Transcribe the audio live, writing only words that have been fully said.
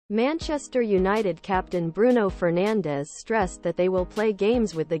Manchester United captain Bruno Fernandes stressed that they will play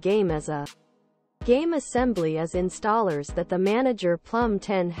games with the game as a game assembly as installers that the manager Plum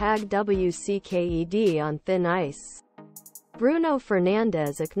Ten Hag wcked on thin ice. Bruno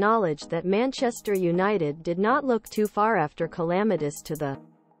Fernandes acknowledged that Manchester United did not look too far after Calamitous to the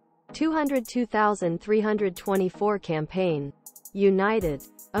 202,324 campaign. United.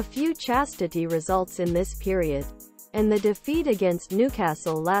 A few chastity results in this period, and the defeat against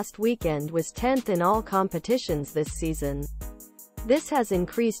Newcastle last weekend was 10th in all competitions this season. This has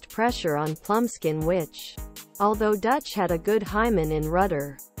increased pressure on Plumskin which, although Dutch had a good hymen in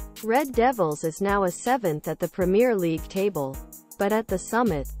rudder, Red Devils is now a 7th at the Premier League table. But at the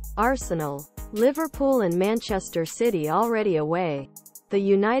summit, Arsenal, Liverpool and Manchester City already away. The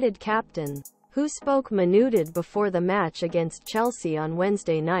United captain, who spoke Manutd before the match against Chelsea on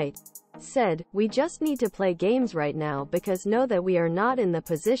Wednesday night, said, "We just need to play games right now because know that we are not in the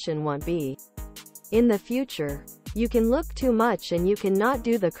position want be. In the future, you can look too much and you cannot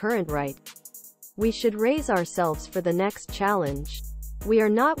do the current right. We should raise ourselves for the next challenge. We are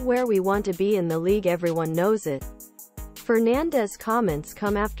not where we want to be in the league, everyone knows it." Fernandes' comments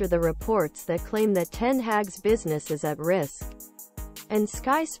come after the reports that claim that Ten Hag's business is at risk. And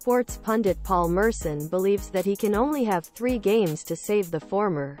Sky Sports pundit Merson believes that he can only have 3 games to save the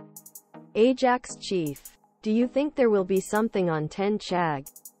former Ajax chief. Do you think there will be something on Ten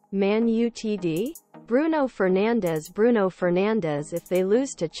Chag Man Utd? Bruno Fernandes if they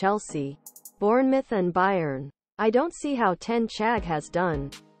lose to Chelsea, Bournemouth and Bayern. I don't see how Ten Chag has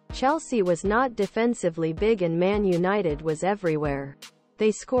done. Chelsea was not defensively big and Man United was everywhere.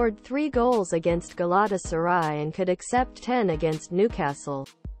 They scored 3 goals against Galatasaray and could accept 10 against Newcastle.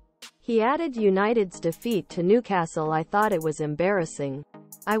 He added United's defeat to Newcastle. I thought it was embarrassing.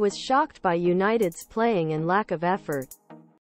 I was shocked by United's playing and lack of effort.